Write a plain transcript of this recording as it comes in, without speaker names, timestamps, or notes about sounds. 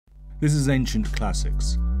This is Ancient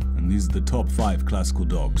Classics, and these are the top 5 classical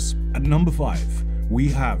dogs. At number 5, we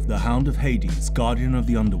have the Hound of Hades, guardian of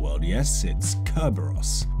the underworld. Yes, it's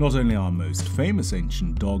Cerberus. Not only our most famous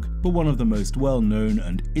ancient dog, but one of the most well-known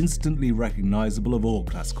and instantly recognizable of all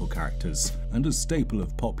classical characters, and a staple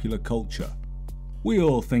of popular culture. We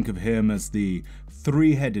all think of him as the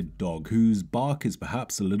three-headed dog whose bark is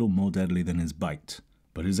perhaps a little more deadly than his bite.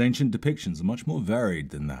 But his ancient depictions are much more varied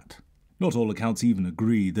than that. Not all accounts even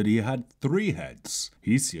agree that he had 3 heads.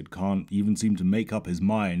 Hesiod can't even seem to make up his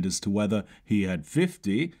mind as to whether he had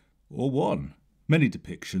 50 or 1. Many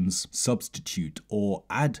depictions substitute or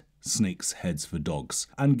add snakes' heads for dogs,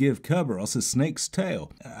 and give Cerberus a snake's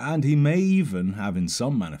tail, and he may even have in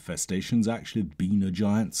some manifestations actually been a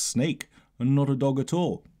giant snake and not a dog at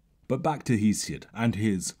all. But back to Hesiod and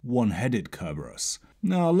his one-headed Cerberus.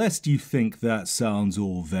 Now, lest you think that sounds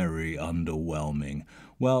all very underwhelming,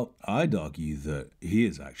 well, I'd argue that he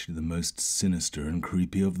is actually the most sinister and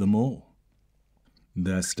creepy of them all.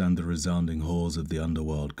 There stand the resounding halls of the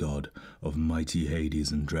underworld god, of mighty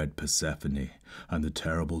Hades and dread Persephone, and the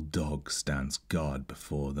terrible dog stands guard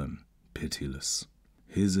before them, pitiless.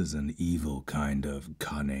 His is an evil kind of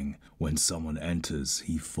cunning. When someone enters,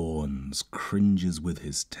 he fawns, cringes with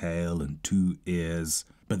his tail and 2 ears,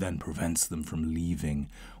 but then prevents them from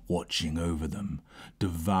leaving, watching over them,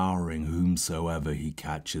 devouring whomsoever he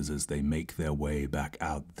catches as they make their way back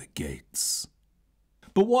out the gates.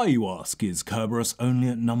 But why, you ask, is Cerberus only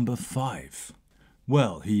at number 5?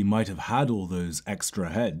 Well, he might have had all those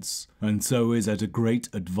extra heads, and so is at a great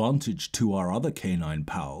advantage to our other canine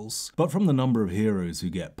pals, but from the number of heroes who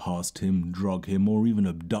get past him, drug him, or even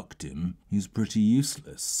abduct him, he's pretty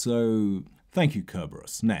useless, so thank you,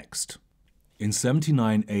 Cerberus. Next. In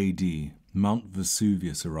 79 AD, Mount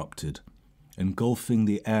Vesuvius erupted, engulfing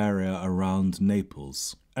the area around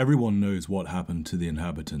Naples. Everyone knows what happened to the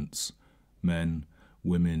inhabitants. Men,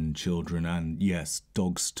 women, children, and yes,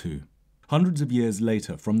 dogs too. Hundreds of years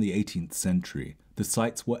later, from the 18th century, the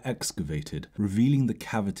sites were excavated, revealing the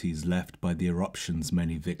cavities left by the eruption's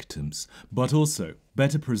many victims, but also,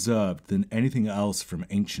 better preserved than anything else from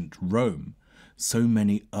ancient Rome, so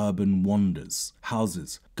many urban wonders,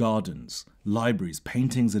 houses, gardens, libraries,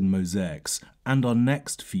 paintings and mosaics, and our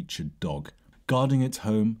next featured dog, guarding its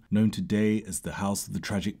home, known today as the House of the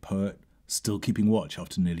Tragic Poet, still keeping watch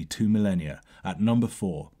after nearly 2 millennia. At number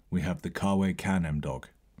 4, we have the canem dog.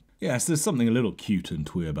 Yes, there's something a little cute and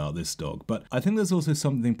twee about this dog, but I think there's also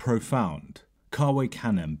something profound.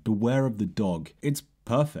 Canem, beware of the dog. It's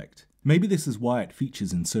perfect. Maybe this is why it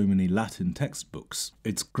features in so many Latin textbooks.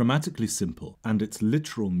 It's grammatically simple, and its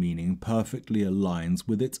literal meaning perfectly aligns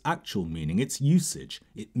with its actual meaning, its usage.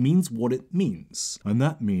 It means what it means, and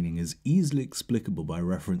that meaning is easily explicable by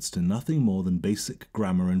reference to nothing more than basic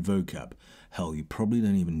grammar and vocab. Hell, you probably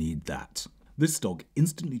don't even need that. This dog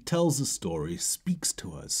instantly tells a story, speaks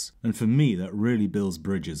to us, and for me that really builds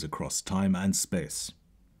bridges across time and space.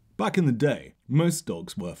 Back in the day, most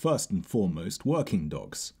dogs were first and foremost working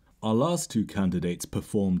dogs. Our last 2 candidates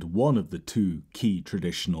performed one of the 2 key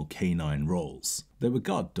traditional canine roles. They were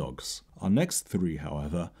guard dogs. Our next 3,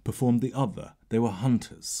 however, performed the other. They were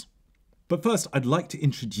hunters. But first, I'd like to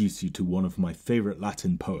introduce you to one of my favourite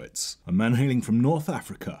Latin poets, a man hailing from North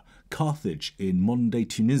Africa, Carthage in modern-day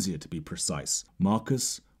Tunisia to be precise,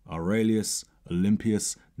 Marcus Aurelius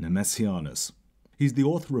Olympius Nemesianus. He's the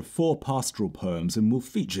author of 4 pastoral poems and will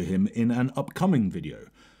feature him in an upcoming video.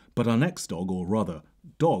 But our next dog, or rather,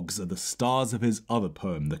 dogs, are the stars of his other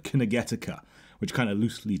poem, the Cynegetica, which kind of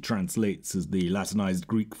loosely translates as the Latinized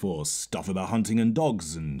Greek for stuff about hunting and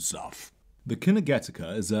dogs and stuff. The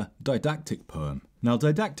Cynegetica is a didactic poem. Now,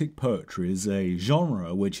 didactic poetry is a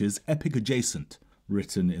genre which is epic adjacent,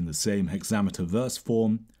 written in the same hexameter verse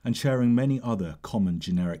form and sharing many other common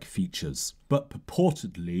generic features, but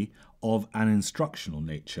purportedly of an instructional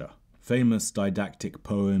nature. Famous didactic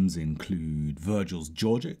poems include Virgil's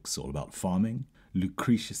Georgics, all about farming,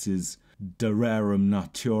 Lucretius's De Rerum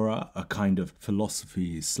Natura, a kind of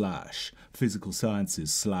philosophy/physical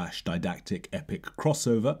sciences/didactic epic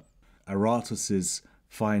crossover, Aratus's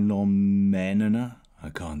Phaenomena, I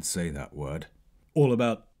can't say that word, all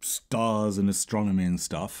about stars and astronomy and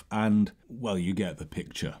stuff, and, well, you get the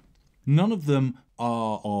picture. None of them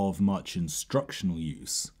are of much instructional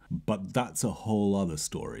use, but that's a whole other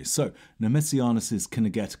story. So, Nemesianus'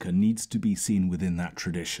 Cynegetica needs to be seen within that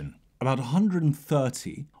tradition. About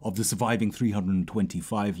 130 of the surviving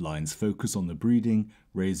 325 lines focus on the breeding,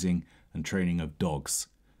 raising, and training of dogs.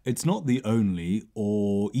 It's not the only,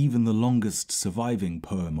 or even the longest surviving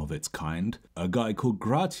poem of its kind. A guy called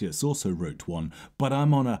Gratius also wrote one, but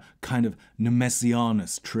I'm on a kind of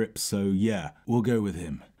Nemesianus trip, so yeah, we'll go with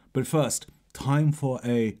him. But first, time for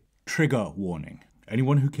a trigger warning.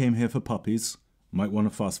 Anyone who came here for puppies might want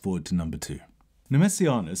to fast forward to number 2.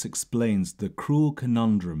 Nemesianus explains the cruel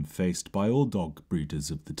conundrum faced by all dog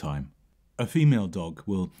breeders of the time. A female dog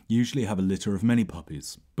will usually have a litter of many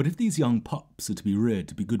puppies, but if these young pups are to be reared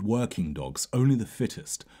to be good working dogs, only the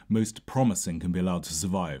fittest, most promising can be allowed to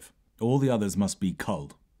survive. All the others must be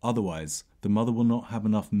culled. Otherwise, the mother will not have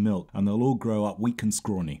enough milk and they'll all grow up weak and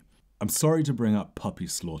scrawny. I'm sorry to bring up puppy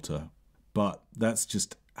slaughter, but that's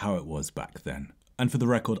just how it was back then. And for the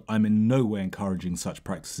record, I'm in no way encouraging such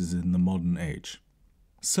practices in the modern age.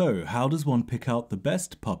 So, how does one pick out the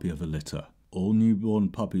best puppy of a litter? All newborn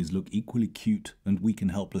puppies look equally cute and weak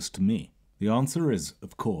and helpless to me. The answer is,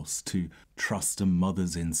 of course, to trust a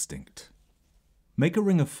mother's instinct. Make a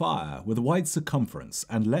ring of fire with a wide circumference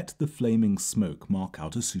and let the flaming smoke mark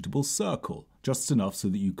out a suitable circle, just enough so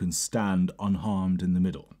that you can stand unharmed in the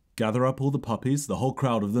middle. Gather up all the puppies, the whole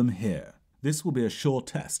crowd of them here. This will be a sure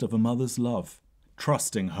test of a mother's love.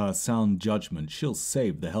 Trusting her sound judgment, she'll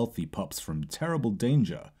save the healthy pups from terrible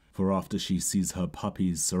danger. For after she sees her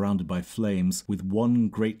puppies surrounded by flames, with one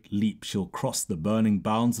great leap she'll cross the burning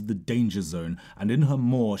bounds of the danger zone, and in her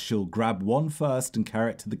maw she'll grab one first and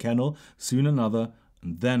carry it to the kennel, soon another,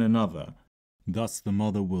 and then another. Thus the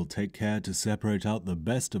mother will take care to separate out the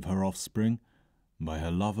best of her offspring by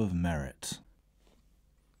her love of merit.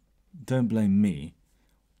 Don't blame me.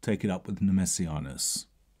 Take it up with Nemesianus.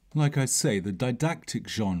 Like I say, the didactic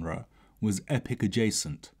genre was epic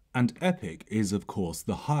adjacent. And epic is, of course,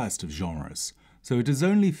 the highest of genres, so it is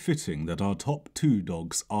only fitting that our top 2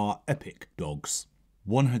 dogs are epic dogs.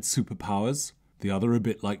 One had superpowers, the other, a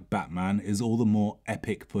bit like Batman, is all the more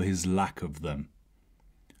epic for his lack of them.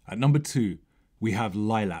 At number 2, we have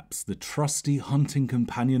Laelaps, the trusty hunting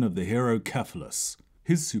companion of the hero Cephalus.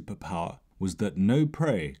 His superpower was that no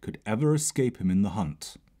prey could ever escape him in the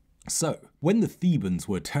hunt. So, when the Thebans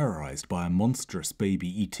were terrorized by a monstrous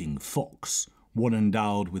baby-eating fox, one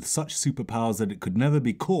endowed with such superpowers that it could never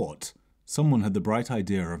be caught, someone had the bright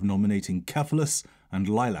idea of nominating Cephalus and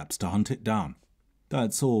Laelaps to hunt it down.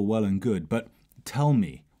 That's all well and good, but tell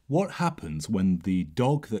me, what happens when the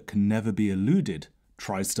dog that can never be eluded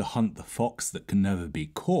tries to hunt the fox that can never be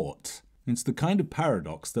caught? It's the kind of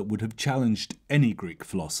paradox that would have challenged any Greek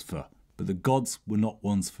philosopher, but the gods were not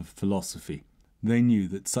ones for philosophy. They knew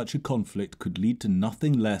that such a conflict could lead to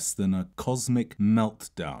nothing less than a cosmic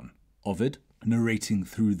meltdown. Ovid, narrating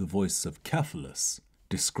through the voice of Cephalus,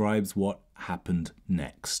 describes what happened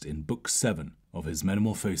next in Book 7 of his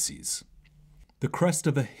Metamorphoses. The crest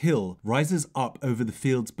of a hill rises up over the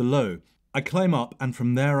fields below. I climb up, and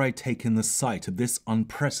from there I take in the sight of this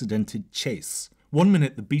unprecedented chase. One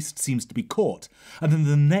minute the beast seems to be caught, and then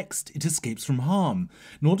the next it escapes from harm.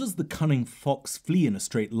 Nor does the cunning fox flee in a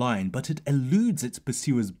straight line, but it eludes its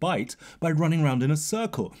pursuer's bite by running round in a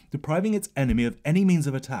circle, depriving its enemy of any means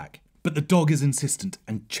of attack. But the dog is insistent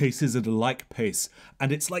and chases at a like pace,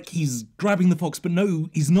 and it's like he's grabbing the fox, but no,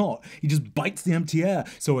 he's not. He just bites the empty air.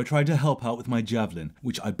 So I try to help out with my javelin,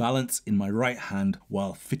 which I balance in my right hand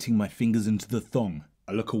while fitting my fingers into the thong.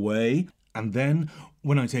 I look away, and then,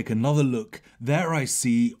 when I take another look, there I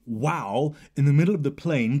see, wow, in the middle of the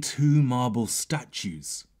plain, 2 marble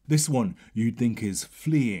statues. This one you'd think is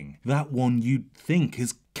fleeing, that one you'd think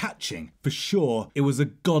is catching. For sure, it was a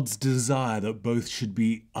god's desire that both should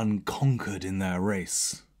be unconquered in their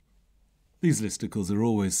race. These listicles are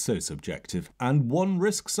always so subjective, and one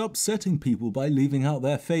risks upsetting people by leaving out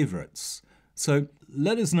their favourites. So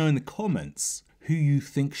let us know in the comments who you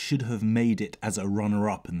think should have made it as a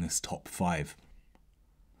runner-up in this top 5.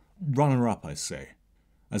 Runner-up, I say.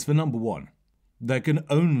 As for number 1, there can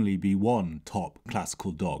only be one top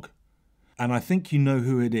classical dog, and I think you know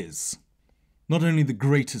who it is. Not only the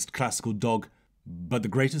greatest classical dog, but the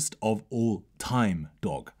greatest of all time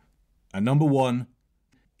dog. And number 1,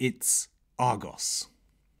 it's Argos.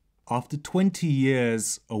 After 20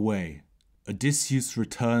 years away, Odysseus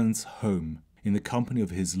returns home in the company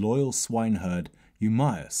of his loyal swineherd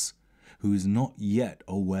Eumaeus, who is not yet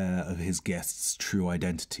aware of his guest's true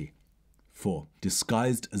identity. For,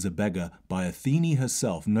 disguised as a beggar by Athene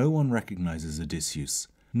herself, no one recognizes Odysseus.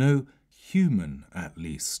 No human, at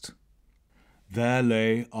least. There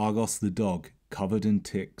lay Argos the dog, covered in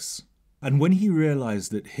ticks. And when he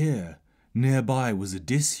realized that here, nearby, was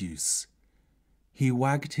Odysseus, he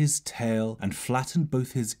wagged his tail and flattened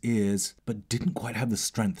both his ears, but didn't quite have the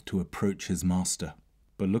strength to approach his master.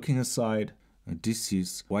 But looking aside,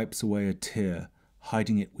 Odysseus wipes away a tear,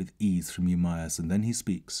 hiding it with ease from Eumaeus, and then he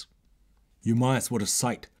speaks. Eumaeus, what a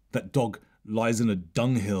sight! That dog lies in a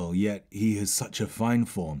dunghill, yet he has such a fine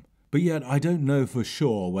form. But yet I don't know for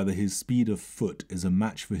sure whether his speed of foot is a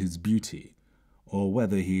match for his beauty, or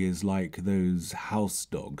whether he is like those house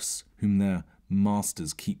dogs whom their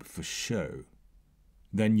masters keep for show.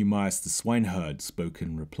 Then Eumaeus the swineherd spoke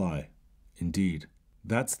in reply. Indeed,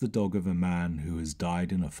 that's the dog of a man who has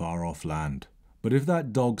died in a far-off land. But if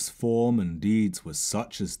that dog's form and deeds were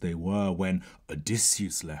such as they were when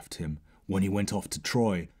Odysseus left him, when he went off to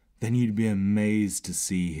Troy, then you'd be amazed to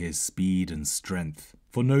see his speed and strength.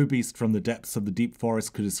 For no beast from the depths of the deep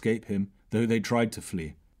forest could escape him, though they tried to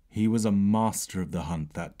flee. He was a master of the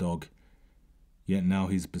hunt, that dog. Yet now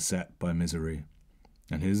he's beset by misery,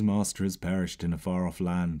 and his master has perished in a far-off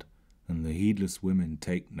land, and the heedless women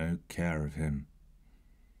take no care of him.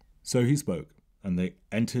 So he spoke, and they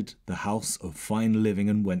entered the house of fine living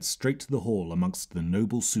and went straight to the hall amongst the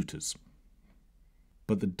noble suitors.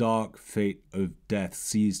 But the dark fate of death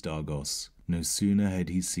seized Argos. No sooner had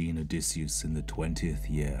he seen Odysseus in the 20th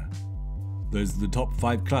year. Those are the top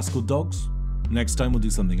 5 classical dogs. Next time we'll do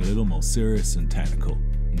something a little more serious and technical.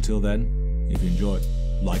 Until then, if you enjoyed,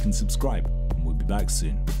 like and subscribe, and we'll be back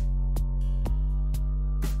soon.